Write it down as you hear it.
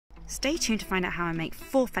Stay tuned to find out how I make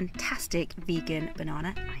 4 fantastic vegan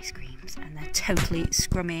banana ice creams, and they're totally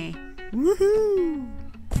scrummy. Woohoo!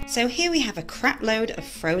 So here we have a crap load of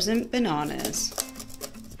frozen bananas.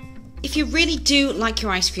 If you really do like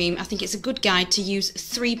your ice cream, I think it's a good guide to use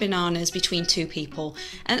 3 bananas between 2 people,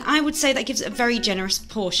 and I would say that gives a very generous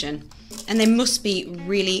portion, and they must be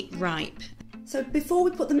really ripe. So before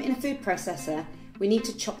we put them in a food processor, we need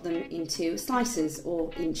to chop them into slices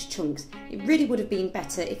or inch chunks. It really would have been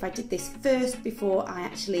better if I did this first before I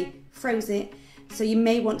actually froze it. So you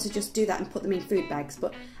may want to just do that and put them in food bags,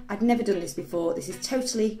 but I'd never done this before. This is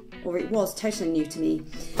totally, or it was totally new to me.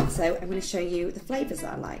 So I'm going to show you the flavours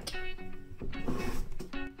that I like.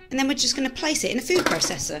 And then we're just going to place it in a food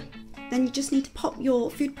processor. Then you just need to pop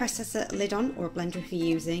your food processor lid on, or a blender if you're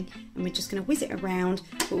using, and we're just going to whiz it around,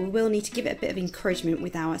 but we will need to give it a bit of encouragement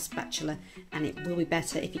with our spatula, and it will be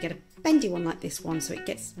better if you get a bendy one like this one so it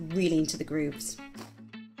gets really into the grooves.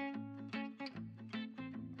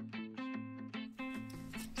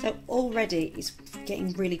 So already it's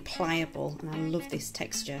getting really pliable, and I love this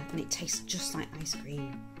texture, and it tastes just like ice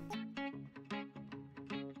cream.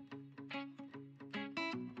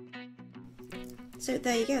 So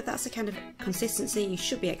there you go, that's the kind of consistency you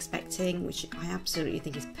should be expecting, which I absolutely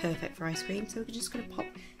think is perfect for ice cream. So we're just going to pop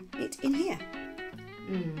it in here.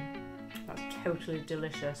 That's totally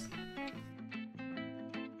delicious.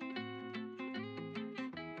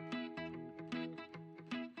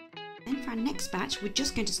 Then for our next batch, we're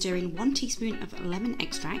just going to stir in 1 teaspoon of lemon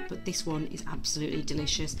extract, but this one is absolutely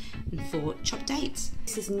delicious, and 4 chopped dates.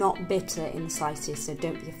 This is not bitter in the slightest, so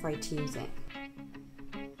don't be afraid to use it.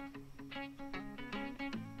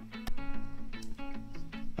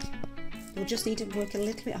 You'll just need to work a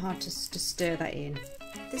little bit hard to stir that in.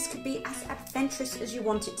 This could be as adventurous as you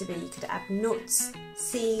want it to be. You could add nuts,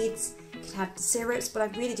 seeds, you could add syrups, but I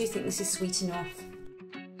really do think this is sweet enough.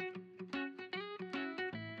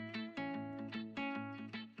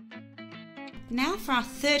 Now for our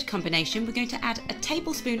third combination, we're going to add a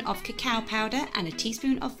tablespoon of cacao powder and a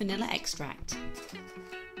teaspoon of vanilla extract.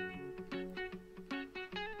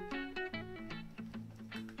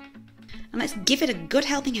 And let's give it a good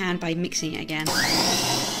helping hand by mixing it again.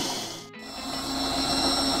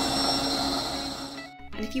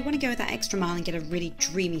 And if you want to go that extra mile and get a really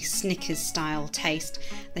dreamy Snickers style taste,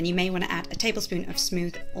 then you may want to add a tablespoon of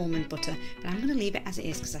smooth almond butter, but I'm going to leave it as it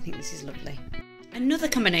is because I think this is lovely. Another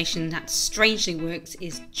combination that strangely works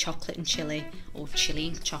is chocolate and chili, or chili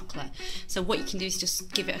and chocolate. So what you can do is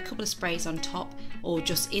just give it a couple of sprays on top, or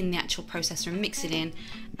just in the actual processor and mix it in.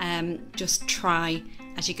 Just try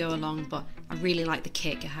as you go along, but I really like the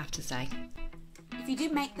kick, I have to say. If you do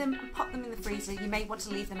make them and pop them in the freezer, you may want to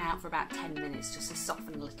leave them out for about 10 minutes just to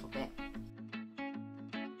soften a little bit.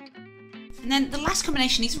 And then the last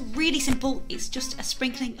combination is really simple. It's just a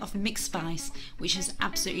sprinkling of mixed spice, which has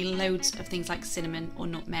absolutely loads of things like cinnamon or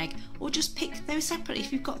nutmeg, or just pick those separately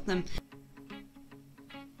if you've got them.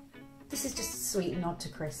 This is just a sweet nod to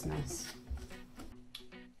Christmas.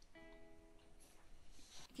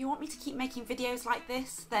 If you want me to keep making videos like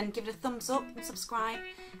this, then give it a thumbs up and subscribe,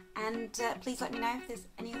 and please let me know if there's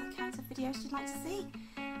any other kinds of videos you'd like to see.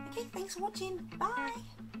 Okay, thanks for watching. Bye!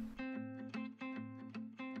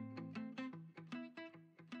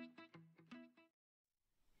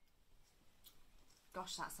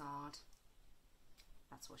 Gosh, that's hard.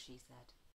 That's what she said.